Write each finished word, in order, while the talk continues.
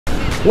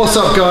What's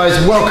up guys,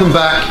 welcome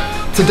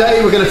back.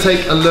 Today we're going to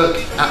take a look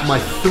at my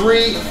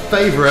 3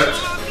 favorite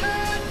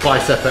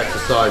bicep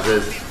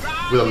exercises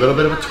with a little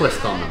bit of a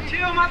twist on them.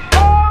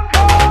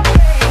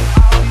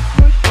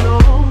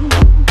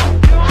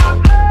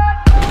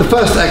 The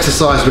first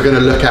exercise we're going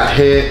to look at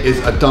here is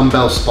a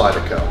dumbbell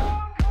spider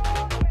curl.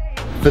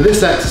 For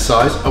this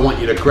exercise, I want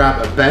you to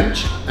grab a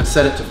bench and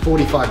set it to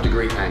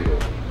 45-degree angle.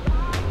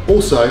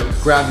 Also,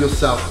 grab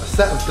yourself a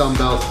set of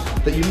dumbbells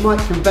that you might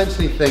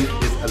conventionally think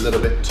is a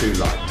little bit too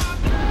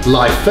light.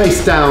 Lie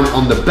face down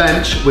on the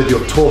bench with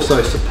your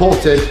torso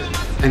supported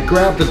and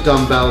grab the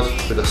dumbbells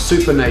with a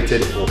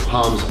supinated or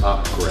palms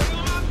up grip.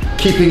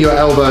 Keeping your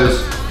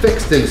elbows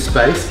fixed in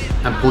space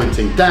and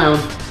pointing down,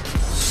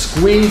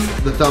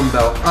 squeeze the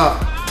dumbbell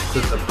up so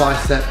that the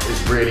bicep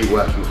is really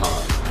working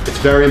hard. It's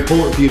very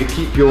important for you to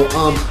keep your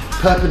arms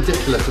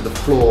perpendicular to the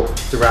floor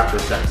throughout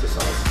this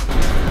exercise.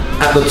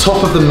 At the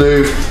top of the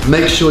move,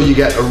 make sure you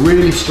get a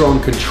really strong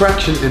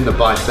contraction in the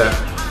bicep.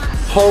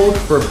 Hold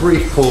for a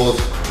brief pause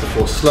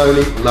before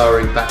slowly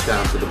lowering back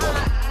down to the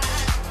bottom.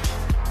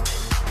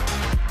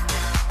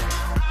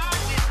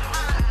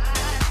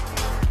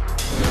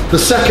 The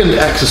second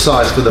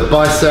exercise for the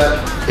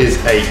bicep is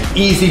an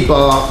easy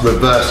bar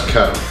reverse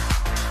curl.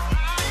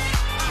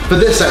 For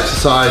this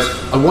exercise,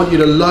 I want you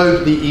to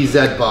load the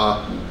EZ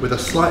bar with a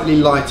slightly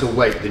lighter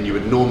weight than you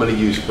would normally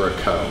use for a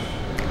curl.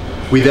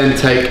 We then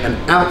take an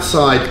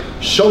outside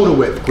shoulder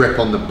width grip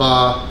on the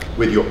bar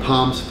with your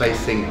palms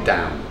facing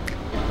down.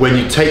 When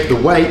you take the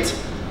weight,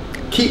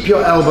 keep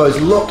your elbows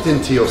locked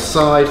into your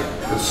side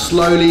and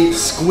slowly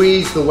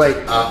squeeze the weight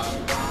up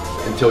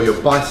until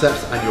your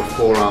biceps and your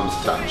forearms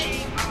touch.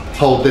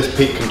 Hold this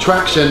peak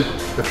contraction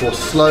before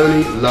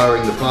slowly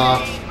lowering the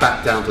bar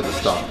back down to the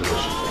start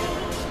position.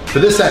 For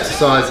this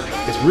exercise,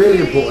 it's really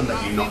important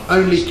that you not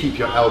only keep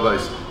your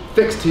elbows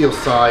fixed to your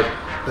side,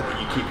 but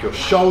that you keep your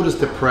shoulders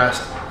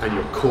depressed and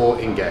your core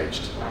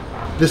engaged.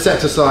 This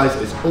exercise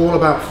is all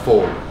about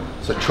form,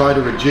 so try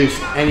to reduce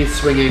any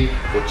swinging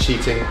or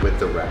cheating with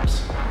the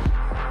reps.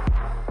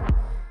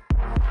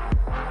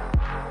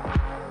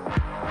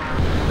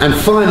 And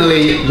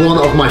finally, one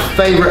of my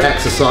favorite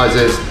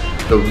exercises,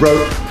 the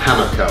rope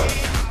hammer curl.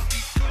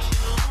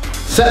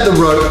 Set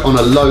the rope on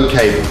a low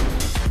cable.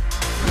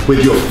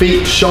 With your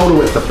feet shoulder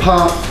width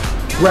apart,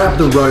 grab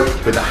the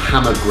rope with a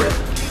hammer grip.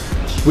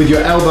 With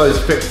your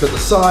elbows fixed at the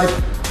side,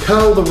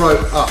 curl the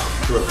rope up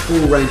through a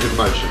full range of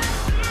motion.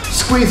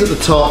 Squeeze at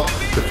the top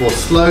before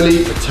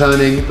slowly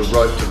returning the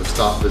rope to the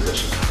start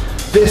position.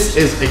 This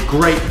is a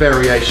great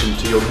variation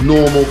to your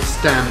normal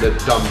standard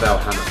dumbbell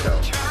hammer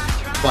curl.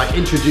 By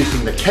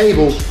introducing the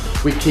cable,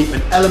 we keep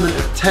an element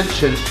of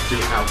tension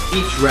throughout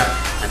each rep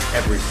and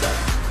every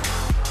set.